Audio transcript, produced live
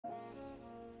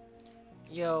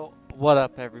Yo, what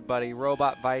up everybody?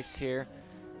 RobotVice here.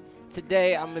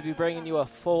 Today I'm going to be bringing you a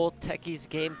full Techies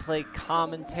gameplay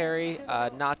commentary,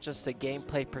 not just a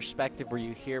gameplay perspective where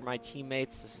you hear my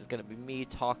teammates. This is going to be me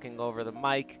talking over the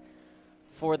mic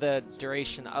for the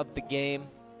duration of the game.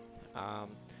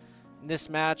 In this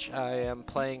match I am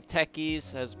playing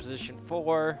Techies as position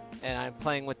 4, and I'm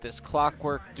playing with this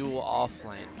Clockwork dual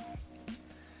offlane.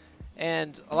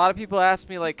 And a lot of people ask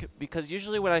me, like, because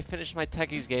usually when I finish my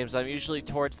Techies games, I'm usually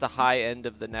towards the high end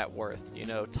of the net worth, you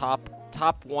know, top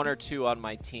 1 or 2 on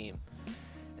my team.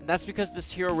 And that's because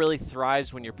this hero really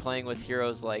thrives when you're playing with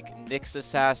heroes like Nyx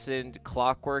Assassin,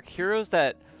 Clockwork, heroes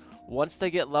that once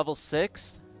they get level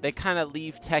 6, they kind of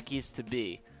leave Techies to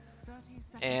be.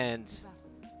 And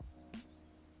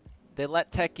they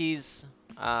let Techies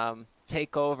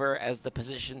take over as the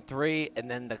position 3, and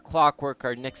then the Clockwork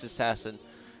or Nyx Assassin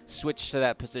switch to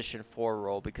that position 4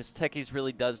 role, because Techies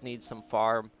really does need some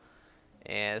farm,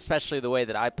 and especially the way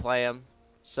that I play him.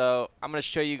 So I'm going to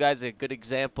show you guys a good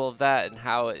example of that and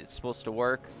how it's supposed to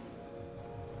work.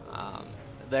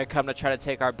 They're coming to try to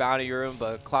take our bounty room,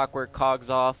 but Clockwork cogs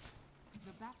off.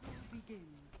 The battle begins.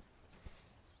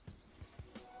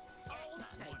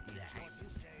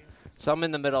 So I'm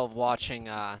in the middle of watching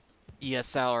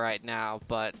ESL right now,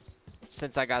 but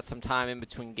since I got some time in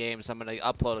between games, I'm going to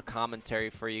upload a commentary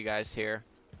for you guys here.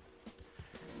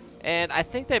 And I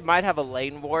think they might have a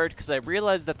lane ward, because I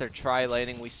realized that they're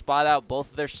tri-laning. We spot out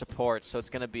both of their supports, so it's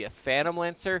going to be a Phantom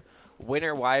Lancer,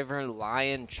 Winter Wyvern,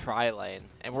 Lion, tri-lane.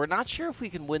 And we're not sure if we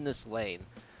can win this lane.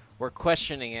 We're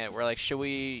questioning it. We're like, should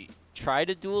we try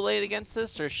to dual lane against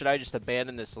this, or should I just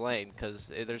abandon this lane, because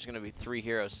there's going to be 3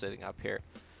 heroes sitting up here.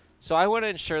 So I want to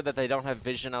ensure that they don't have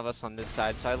vision of us on this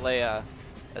side, so I lay a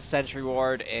sentry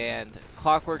ward, and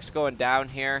Clockwork's going down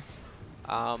here.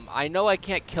 I know I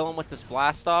can't kill him with this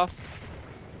blast off,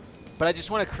 but I just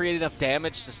want to create enough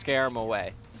damage to scare him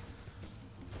away.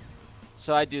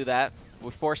 So I do that.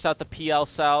 We force out the PL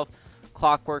salve,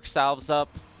 Clockwork salves up,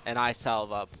 and I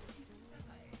salve up.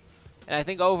 And I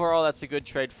think overall that's a good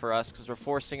trade for us, because we're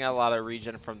forcing out a lot of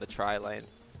regen from the tri-lane.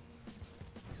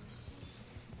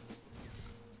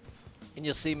 And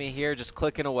you'll see me here just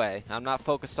clicking away. I'm not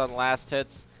focused on last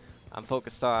hits. I'm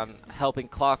focused on helping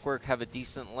Clockwork have a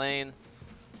decent lane.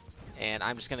 And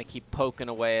I'm just going to keep poking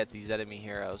away at these enemy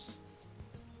heroes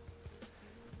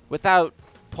without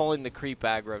pulling the creep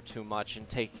aggro too much and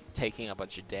taking a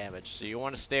bunch of damage. So you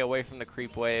want to stay away from the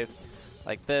creep wave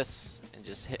like this and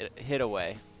just hit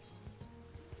away.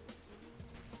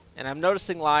 And I'm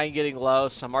noticing Lion getting low,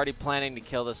 so I'm already planning to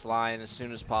kill this Lion as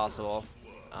soon as possible.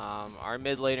 Our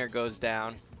mid laner goes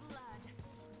down.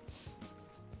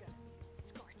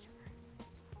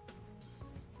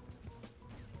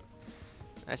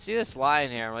 I see this Lion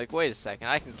here. I'm like, wait a second,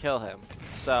 I can kill him.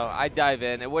 So I dive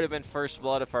in. It would have been first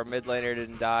blood if our mid laner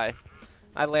didn't die.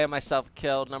 I land myself a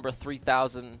kill, number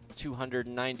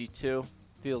 3,292.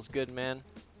 Feels good, man.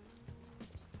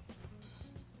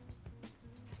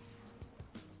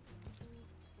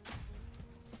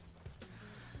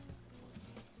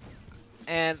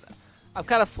 And I'm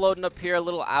kind of floating up here a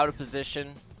little out of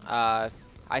position. I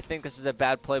think this is a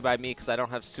bad play by me because I don't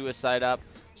have suicide up.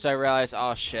 So I realized,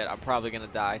 oh shit, I'm probably going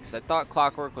to die, because I thought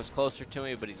Clockwork was closer to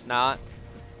me, but he's not.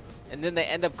 And then they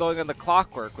end up going on the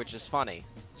Clockwork, which is funny.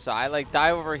 So I like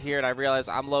dive over here, and I realize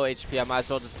I'm low HP. I might as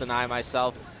well just deny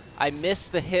myself. I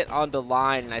missed the hit on the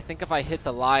Lion, and I think if I hit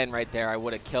the Lion right there, I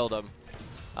would have killed him.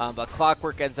 But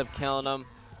Clockwork ends up killing him.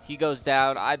 He goes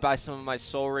down. I buy some of my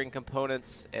Soul Ring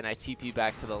components, and I TP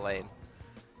back to the lane.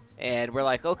 And we're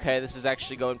like, okay, this is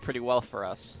actually going pretty well for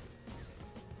us.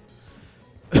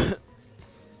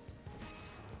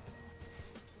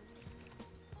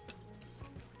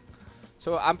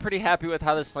 So I'm pretty happy with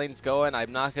how this lane's going.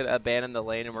 I'm not going to abandon the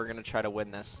lane, and we're going to try to win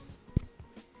this.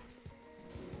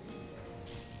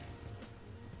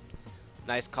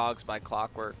 Nice cogs by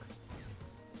Clockwork.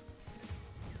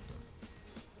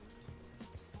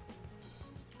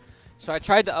 So I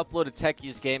tried to upload a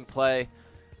Techies gameplay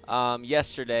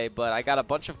yesterday, but I got a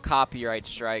bunch of copyright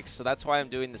strikes. So that's why I'm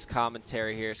doing this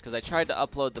commentary here, is because I tried to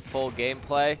upload the full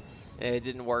gameplay, and it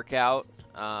didn't work out.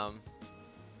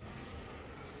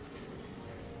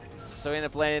 So we end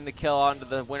up landing the kill onto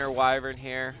the Winter Wyvern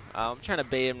here. I'm trying to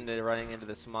bait him into running into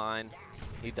this mine.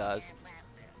 He does.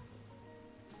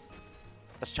 I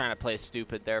was trying to play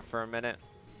stupid there for a minute.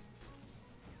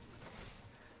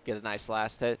 Get a nice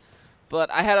last hit.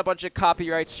 But I had a bunch of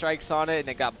copyright strikes on it, and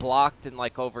it got blocked in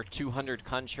like over 200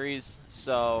 countries.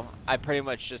 So I pretty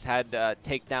much just had to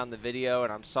take down the video,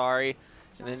 and I'm sorry.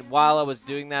 And then while I was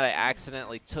doing that, I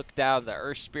accidentally took down the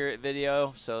Earth Spirit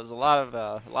video. So it was a lot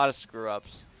of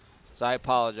screw-ups. So I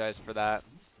apologize for that.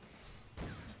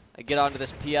 I get onto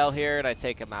this PL here, and I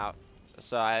take him out.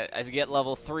 So I get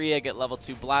level 3, I get level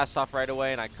 2 blast off right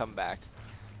away, and I come back.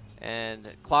 And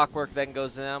Clockwork then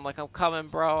goes in. I'm like, I'm coming,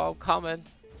 bro. I'm coming.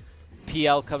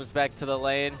 PL comes back to the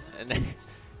lane, and then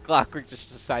Clockwork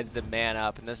just decides to man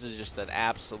up, and this is just an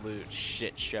absolute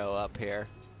shit show up here.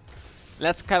 And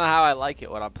that's kind of how I like it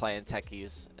when I'm playing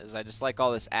Techies, is I just like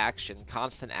all this action,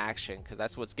 constant action, because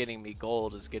that's what's getting me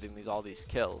gold, is getting all these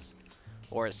kills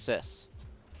or assists.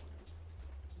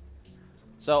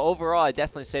 So overall, I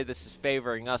definitely say this is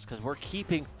favoring us, because we're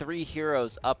keeping 3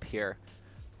 heroes up here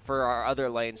for our other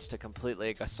lanes to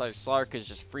completely. Slark is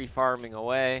just free farming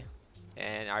away,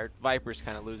 and our Viper's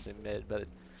kind of losing mid, but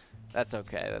that's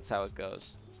okay. That's how it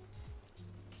goes.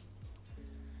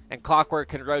 And Clockwork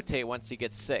can rotate once he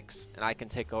gets 6, and I can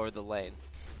take over the lane.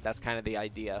 That's kind of the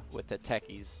idea with the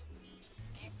Techies.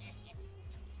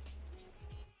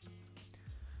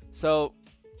 So,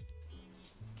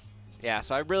 yeah,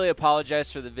 so I really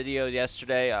apologize for the video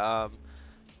yesterday.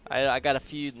 I got a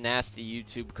few nasty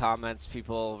YouTube comments.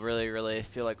 People really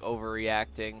feel like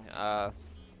overreacting,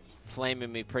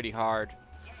 flaming me pretty hard.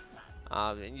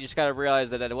 And you just got to realize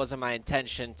that it wasn't my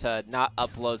intention to not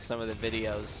upload some of the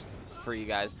videos for you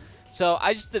guys. So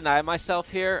I just denied myself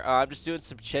here. I'm just doing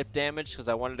some chip damage because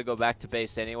I wanted to go back to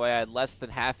base anyway. I had less than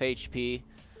half HP.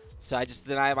 So I just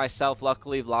deny myself.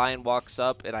 Luckily, Lion walks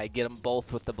up, and I get them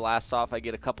both with the blast off. I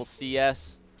get a couple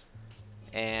CS.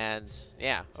 And,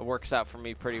 yeah, it works out for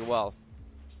me pretty well.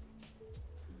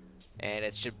 And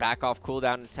it should back off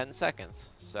cooldown in 10 seconds.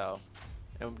 So,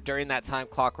 and during that time,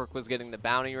 Clockwork was getting the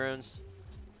bounty runes.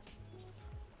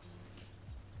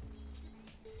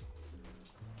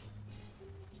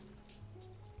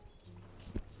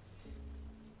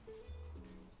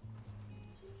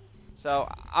 So,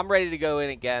 I'm ready to go in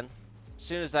again. As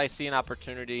soon as I see an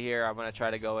opportunity here, I'm going to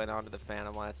try to go in onto the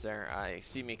Phantom Lancer. I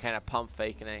see me kind of pump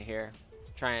faking it here,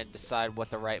 trying to decide what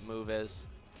the right move is.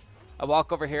 I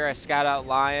walk over here, I scout out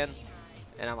Lion,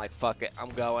 and I'm like, fuck it, I'm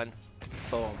going.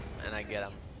 Boom, and I get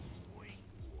him.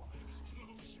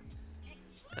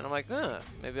 And I'm like,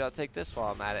 maybe I'll take this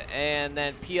while I'm at it. And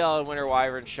then PL and Winter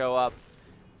Wyvern show up,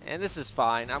 and this is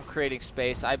fine. I'm creating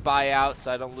space. I buy out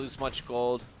so I don't lose much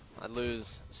gold. I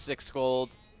lose 6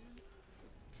 gold,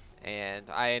 and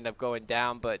I end up going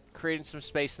down, but creating some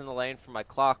space in the lane for my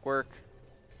Clockwork.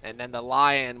 And then the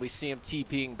Lion, we see him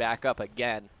TPing back up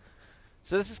again.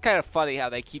 So this is kind of funny how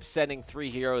they keep sending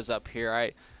 3 heroes up here.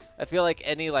 I feel like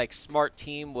any smart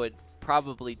team would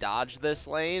probably dodge this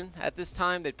lane at this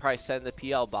time. They'd probably send the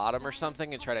PL bottom or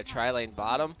something and try to tri-lane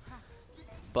bottom,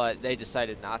 but they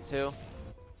decided not to.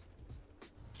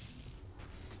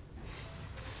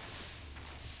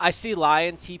 I see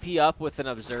Lion TP up with an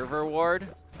Observer Ward,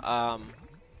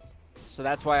 so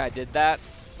that's why I did that.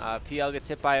 PL gets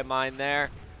hit by a mine there,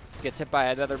 gets hit by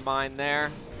another mine there,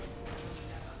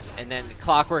 and then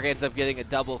Clockwork ends up getting a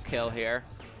double kill here.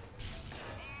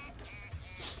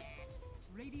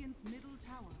 Radiant's middle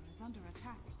tower is under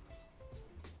attack.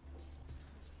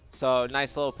 So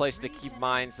nice little place to keep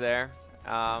mines there.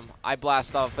 I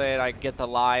blast off it, I get the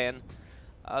Lion.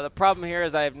 The problem here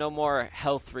is I have no more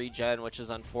health regen, which is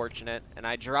unfortunate, and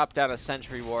I dropped down a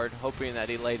sentry ward, hoping that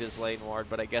he laid his lane ward,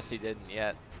 but I guess he didn't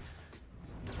yet.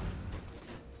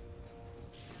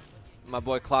 My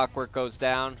boy Clockwork goes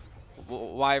down.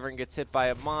 Wyvern gets hit by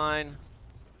a mine,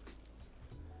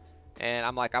 and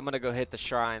I'm like, I'm gonna go hit the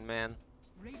shrine, man.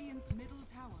 Radiant's middle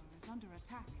tower is under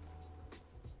attack.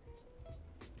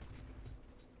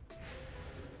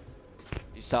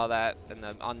 You saw that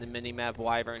on the mini-map,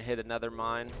 Wyvern hit another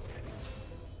mine.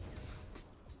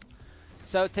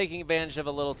 So taking advantage of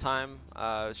a little time,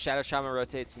 Shadow Shaman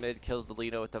rotates mid, kills the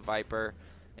Lino with the Viper,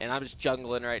 and I'm just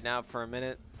jungling right now for a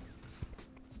minute.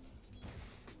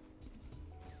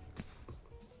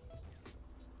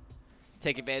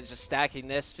 Take advantage of stacking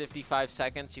this, 55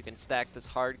 seconds. You can stack this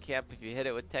hard camp if you hit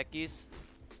it with Techies.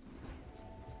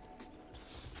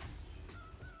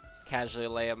 Casually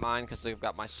lay a mine because I've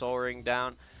got my soul ring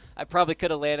down. I probably could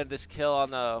have landed this kill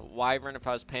on the Wyvern if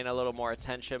I was paying a little more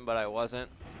attention, but I wasn't.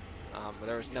 But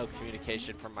there was no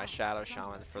communication from my Shadow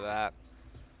Shaman for that.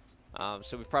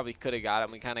 So we probably could have got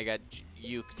him. We kind of got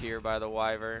uked here by the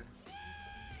Wyvern.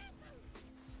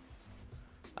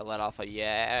 I let off a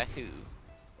Yahoo.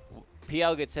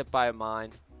 PL gets hit by a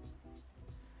mine.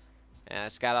 And I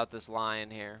scout out this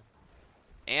Lion here.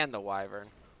 And the Wyvern.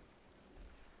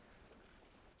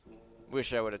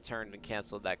 Wish I would have turned and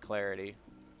canceled that clarity.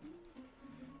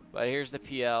 But here's the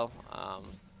PL.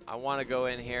 I want to go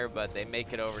in here, but they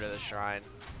make it over to the shrine.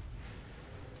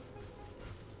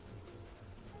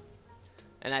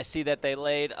 And I see that they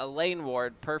laid a lane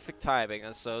ward. Perfect timing.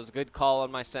 So it was a good call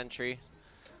on my sentry.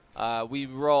 We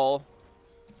roll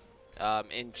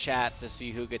in chat to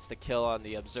see who gets the kill on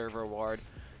the observer ward.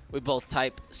 We both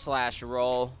type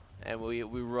 /roll, and we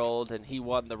rolled, and he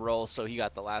won the roll, so he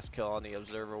got the last kill on the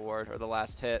observer ward, or the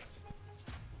last hit.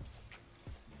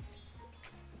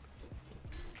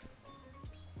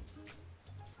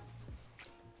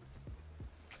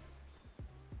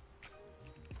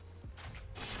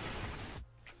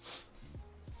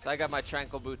 So I got my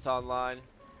Tranquil Boots online.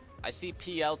 I see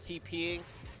PL TPing,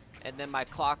 and then my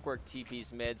Clockwork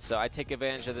TP's mid, so I take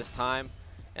advantage of this time,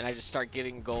 and I just start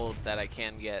getting gold that I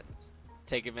can get.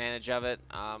 Take advantage of it.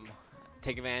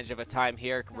 Take advantage of a time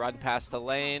here, run past the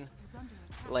lane,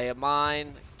 lay a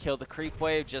mine, kill the creep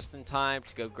wave just in time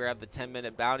to go grab the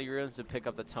 10-minute bounty runes and pick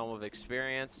up the Tome of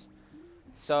Experience.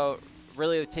 So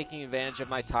really taking advantage of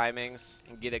my timings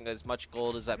and getting as much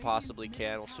gold as I possibly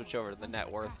can. We'll switch over to the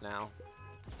net worth now.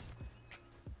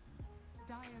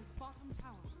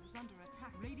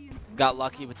 Got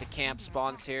lucky with the camp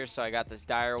spawns here, so I got this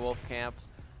dire wolf camp.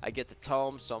 I get the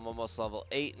tome, so I'm almost level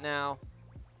 8 now.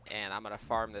 And I'm going to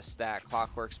farm this stack.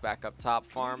 Clockwork's back up top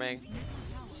farming.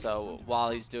 So while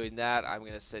he's doing that, I'm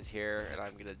going to sit here and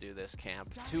I'm going to do this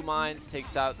camp. 2 mines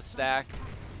takes out the stack.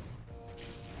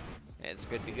 And it's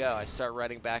good to go. I start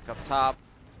running back up top.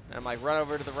 And I'm like, run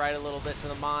over to the right a little bit to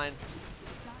the mine.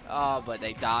 Oh, but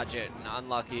they dodge it. And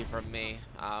unlucky from me.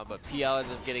 But PL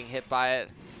ends up getting hit by it.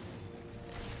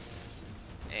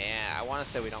 And I want to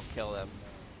say we don't kill them.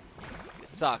 It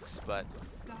sucks, but...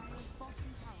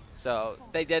 So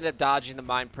they ended up dodging the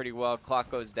mine pretty well. Clock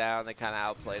goes down. They kind of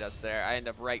outplayed us there. I end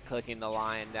up right-clicking the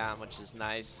lion down, which is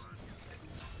nice.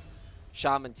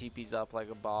 Shaman TP's up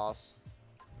like a boss.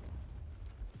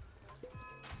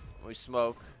 We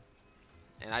smoke.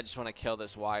 And I just want to kill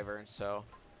this wyvern, so...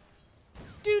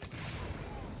 Dude!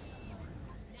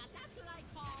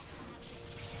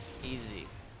 Easy.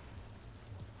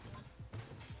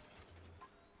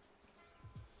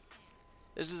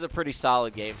 This is a pretty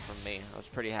solid game from me. I was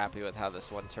pretty happy with how this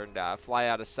one turned out. I fly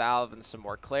out a salve and some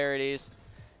more clarities.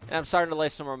 And I'm starting to lay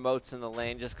some remotes in the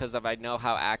lane just because I know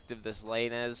how active this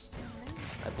lane is.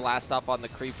 I blast off on the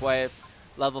creep wave.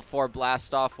 Level 4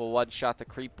 blast off will one-shot the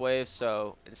creep wave.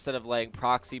 So instead of laying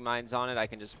proxy mines on it, I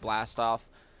can just blast off.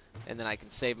 And then I can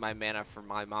save my mana for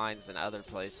my mines in other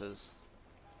places.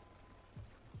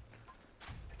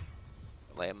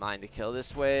 Lay a mine to kill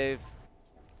this wave.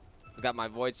 I've got my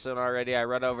Void Stone already. I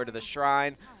run over to the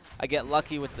shrine. I get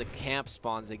lucky with the camp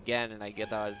spawns again, and I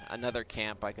get another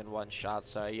camp I can one-shot.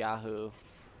 So Yahoo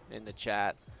in the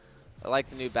chat. I like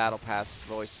the new Battle Pass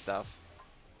voice stuff.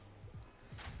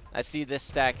 I see this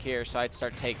stack here, so I'd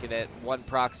start taking it. 1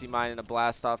 proxy mine and a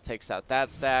blast off takes out that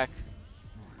stack.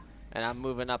 And I'm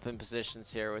moving up in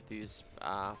positions here with these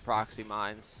proxy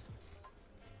mines.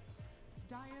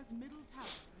 Dire's middle tower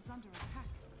is under attack.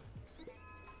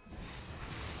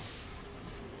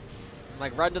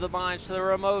 Like run to the mines, to the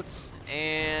remotes,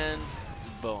 and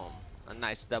boom. A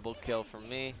nice double kill from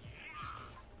me.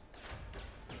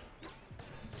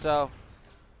 So,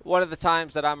 one of the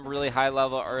times that I'm really high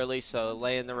level early, so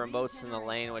laying the remotes in the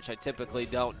lane, which I typically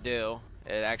don't do,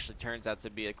 it actually turns out to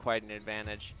be quite an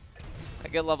advantage. I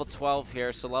get level 12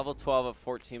 here, so level 12 at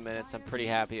 14 minutes, I'm pretty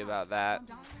happy about that.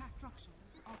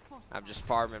 I'm just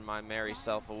farming my merry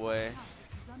self away.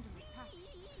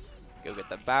 Go get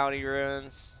the bounty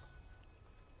runes.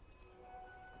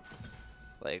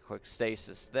 Lay a quick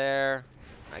stasis there.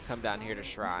 I come down here to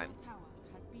shrine.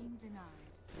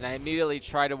 And I immediately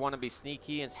try to want to be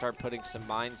sneaky and start putting some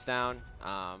mines down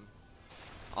on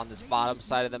this bottom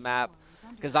side of the map.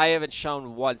 Because I haven't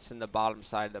shown once in the bottom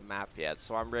side of the map yet.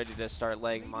 So I'm ready to start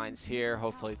laying mines here,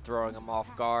 hopefully throwing them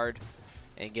off guard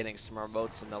and getting some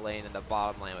remotes in the lane in the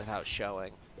bottom lane without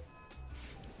showing.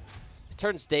 It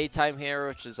turns daytime here,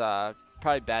 which is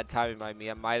probably bad timing by me.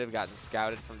 I might have gotten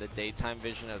scouted from the daytime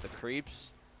vision of the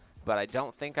creeps, but I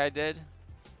don't think I did.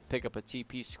 Pick up a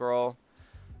TP scroll.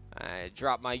 I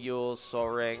drop my Yule's Soul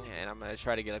Ring, and I'm going to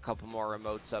try to get a couple more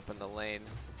remotes up in the lane.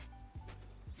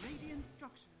 Radiant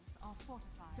structures are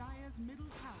fortified. Dire's middle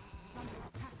tower is under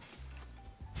attack.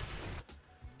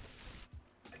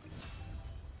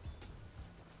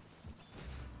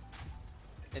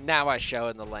 And now I show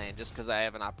in the lane just because I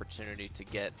have an opportunity to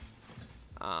get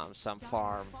some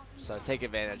farm. So take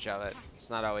advantage of it. It's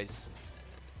not always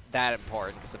that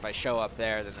important because if I show up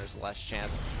there, then there's less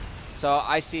chance. So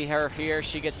I see her here.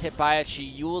 She gets hit by it. She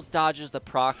Yule's dodges the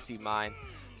proxy mine.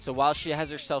 So while she has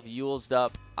herself Yule's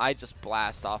up, I just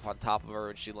blast off on top of her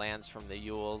when she lands from the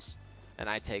Yule's, and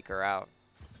I take her out.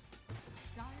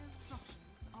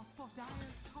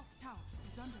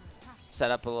 Set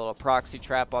up a little proxy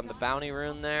trap on the bounty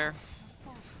rune there.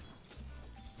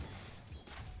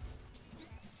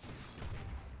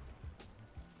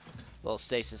 Little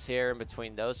stasis here in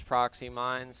between those proxy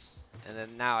mines. And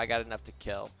then now I got enough to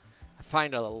kill. I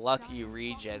find a lucky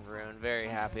regen rune. Very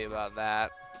happy about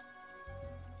that.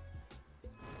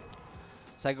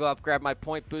 So I go up, grab my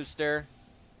point booster,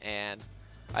 and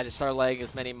I just start laying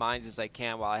as many mines as I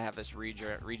can while I have this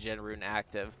regen rune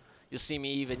active. You'll see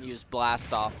me even use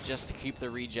blast off just to keep the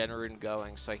regen rune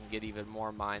going so I can get even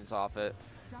more mines off it.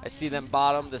 I see them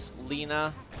bottom, this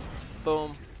Lina.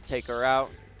 Boom, take her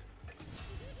out.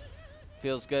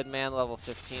 Feels good, man. Level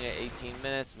 15 at 18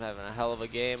 minutes. I'm having a hell of a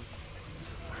game.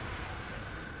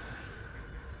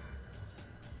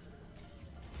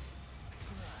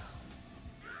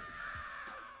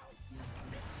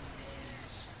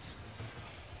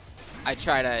 I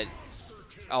try to...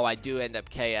 Oh, I do end up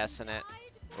KSing it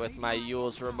with my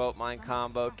Yule's remote mine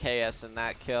combo. KSing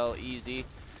that kill, easy.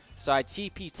 So I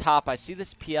TP top. I see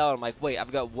this PL, and I'm like, wait,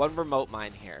 I've got one remote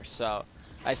mine here. So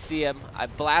I see him. I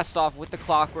blast off with the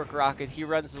clockwork rocket. He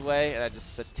runs away, and I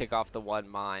just tick off the one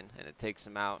mine, and it takes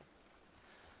him out.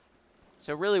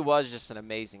 So it really was just an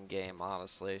amazing game,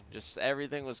 honestly. Just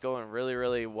everything was going really,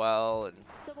 really well, and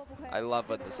I love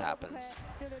when this happens.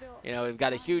 You know, we've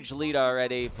got a huge lead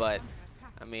already, but,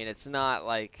 I mean, it's not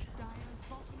like,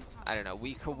 I don't know,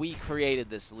 we created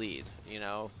this lead, you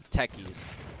know, Techies.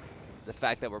 The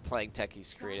fact that we're playing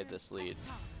Techies created this lead.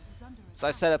 So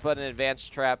I set up an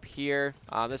advanced trap here.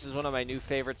 This is one of my new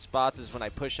favorite spots, is when I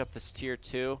push up this tier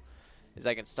 2, is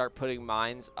I can start putting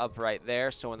mines up right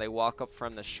there. So when they walk up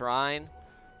from the shrine,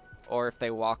 or if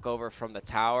they walk over from the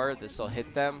tower, this will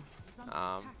hit them.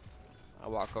 I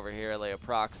walk over here, lay a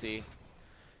proxy.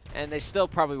 And they still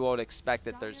probably won't expect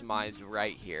that there's mines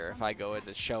right here if I go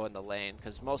into show in the lane,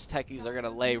 because most Techies are going to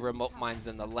lay remote mines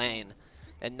in the lane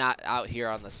and not out here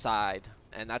on the side.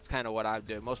 And that's kind of what I'm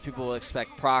doing. Most people will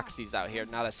expect proxies out here,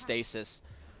 not a stasis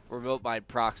remote mine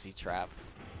proxy trap.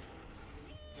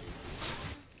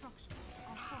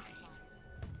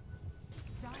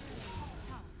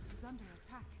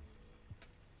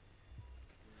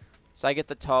 So I get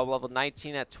the tome, level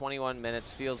 19 at 21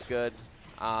 minutes. Feels good.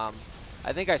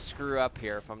 I think I screw up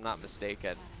here, if I'm not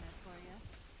mistaken.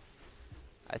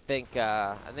 I think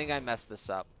I messed this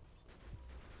up.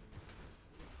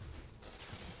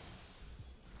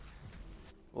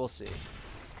 We'll see.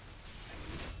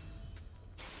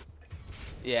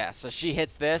 Yeah, so she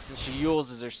hits this and she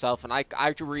uses herself, and I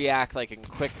react like in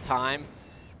quick time,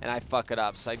 and I fuck it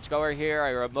up. So I go over here, I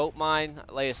remote mine,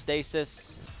 lay a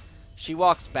stasis. She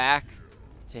walks back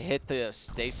to hit the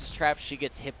stasis trap. She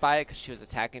gets hit by it because she was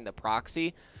attacking the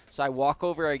proxy. So I walk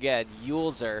over again,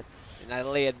 Yules her, and I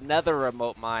lay another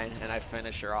remote mine, and I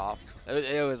finish her off.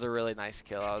 It was a really nice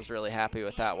kill. I was really happy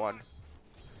with that one.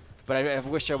 But I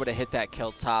wish I would have hit that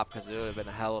kill top, because it would have been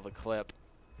a hell of a clip.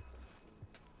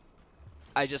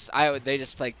 They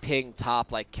just like ping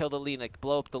top, like kill the Lina,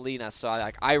 blow up the Lina. So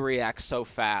I react so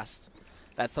fast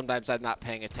that sometimes I'm not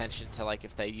paying attention to like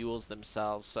if they Yules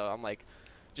themselves. So I'm like,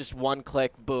 just one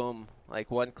click, boom,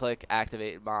 like one click,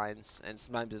 activate mines, and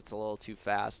sometimes it's a little too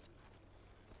fast.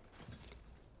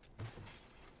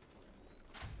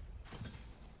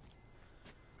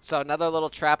 So another little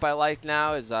trap I like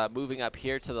now is moving up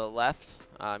here to the left.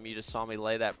 You just saw me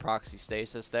lay that proxy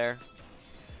stasis there.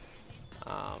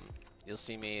 You'll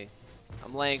see me,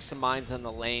 I'm laying some mines in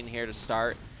the lane here to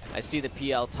start. I see the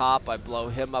PL top, I blow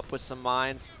him up with some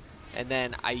mines, and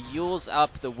then I Yules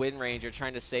up the Wind Ranger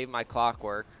trying to save my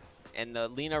clockwork, and the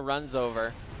Lina runs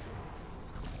over,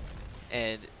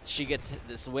 and she gets,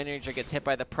 this Wind Ranger gets hit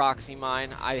by the proxy mine.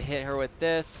 I hit her with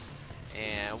this,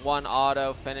 and one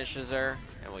auto finishes her,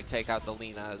 and we take out the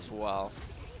Lina as well.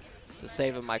 So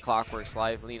saving my clockwork's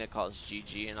life. Lina calls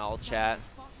GG in all chat.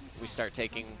 We start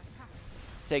taking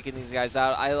these guys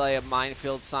out. I lay a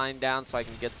minefield sign down so I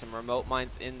can get some remote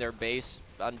mines in their base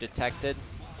undetected.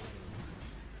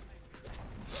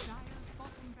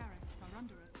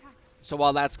 So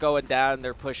while that's going down,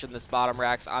 they're pushing this bottom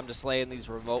racks. I'm just laying these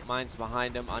remote mines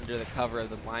behind them under the cover of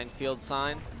the minefield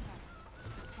sign.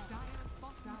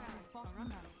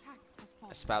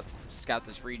 I scout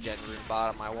this regen rune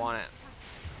bottom. I want it.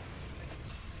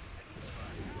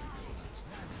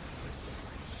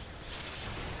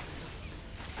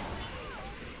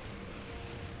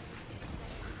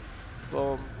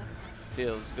 Boom.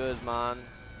 Feels good, man.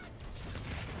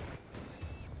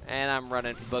 And I'm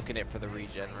booking it for the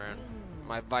regen rune.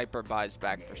 My Viper buys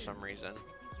back for some reason.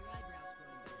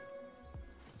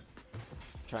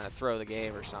 Trying to throw the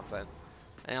game or something.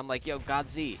 And I'm like, yo,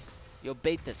 GodZ. Yo,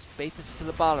 bait this to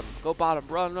the bottom. Go bottom.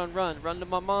 Run to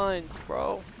my mines,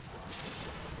 bro.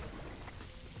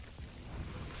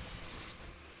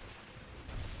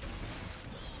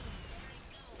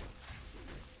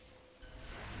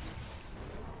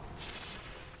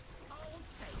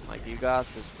 You got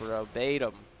this, bro. Bait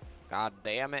him. God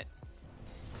damn it.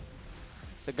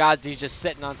 So Godzi's just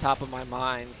sitting on top of my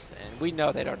mines, and we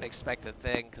know they don't expect a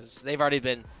thing because they've already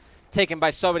been taken by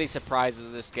so many surprises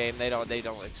in this game. They don't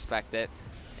expect it.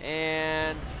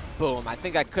 And boom. I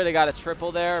think I could have got a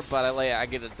triple there, but I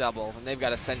get a double. And they've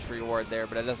got a sentry ward there,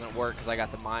 but it doesn't work because I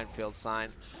got the minefield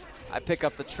sign. I pick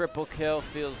up the triple kill.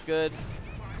 Feels good.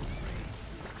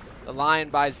 The lion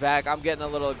buys back. I'm getting a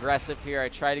little aggressive here. I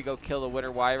try to go kill the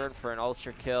Winter Wyvern for an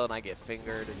ultra kill, and I get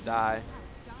fingered and die.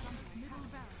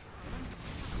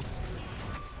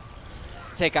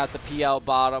 Take out the PL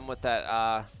bottom with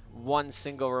that one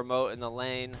single remote in the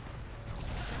lane.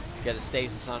 Get a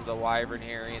stasis onto the Wyvern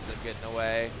here. He ends up getting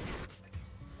away.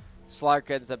 Slark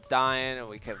ends up dying, and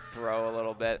we can throw a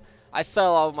little bit. I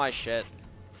sell all my shit,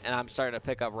 and I'm starting to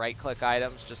pick up right-click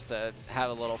items just to have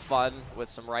a little fun with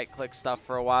some right-click stuff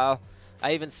for a while.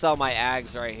 I even sell my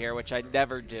ags right here, which I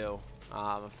never do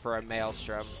for a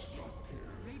Maelstrom.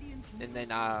 And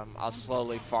then I'll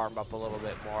slowly farm up a little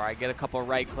bit more. I get a couple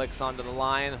right clicks onto the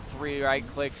lion. 3 right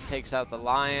clicks takes out the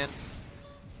lion.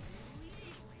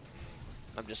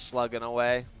 I'm just slugging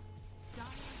away.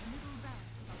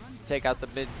 Take out the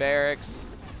mid barracks.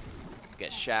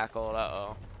 Get shackled.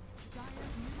 Uh-oh.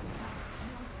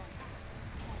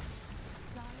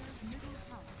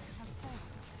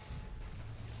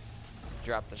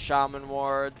 Drop the shaman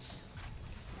wards.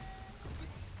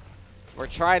 We're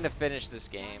trying to finish this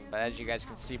game, but as you guys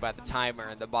can see by the timer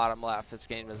in the bottom left, this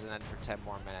game doesn't end for 10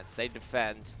 more minutes. They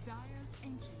defend.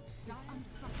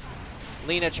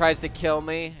 Lena tries to kill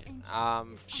me.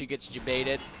 She gets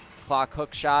jebaited. Clock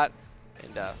hook shot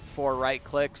and 4 right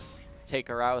clicks. Take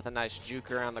her out with a nice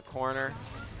juke around the corner.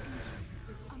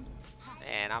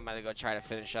 And I'm going to go try to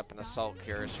finish up an assault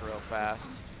curse real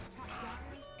fast.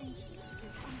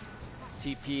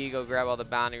 TP, go grab all the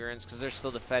bounty runes because they're still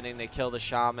defending. They kill the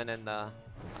shaman and the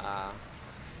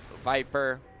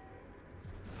viper.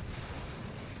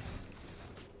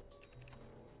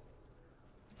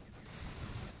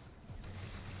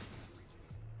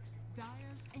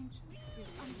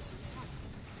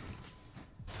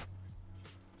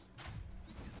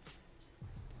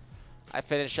 I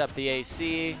finish up the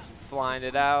AC, flying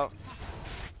it out.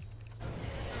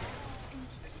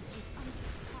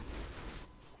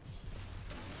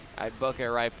 I book it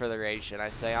right for the ration.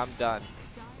 I say, I'm done.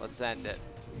 Let's end it.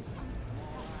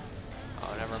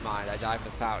 Oh, never mind. I dive in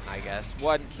the fountain, I guess.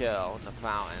 1 kill in the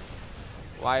fountain.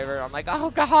 Wyvern, I'm like, oh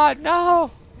god,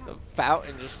 no! The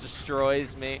fountain just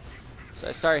destroys me. So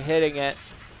I start hitting it.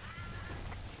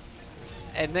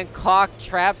 And then Clock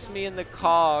traps me in the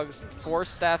cogs, 4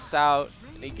 staffs out,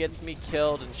 and he gets me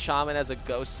killed, and Shaman has a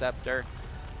Ghost Scepter.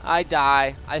 I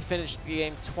die. I finish the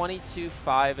game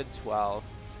 22-5-12.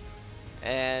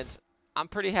 And I'm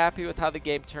pretty happy with how the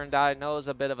game turned out. I know it was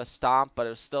a bit of a stomp, but it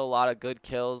was still a lot of good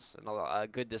kills and a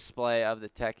good display of the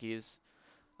Techies.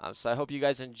 So I hope you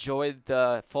guys enjoyed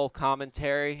the full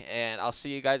commentary, and I'll see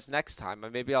you guys next time.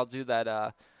 Maybe I'll do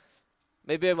that.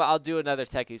 Maybe I'll do another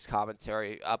Techies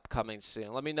commentary upcoming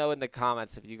soon. Let me know in the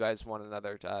comments if you guys want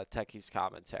another Techies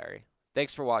commentary.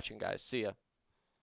 Thanks for watching, guys. See ya.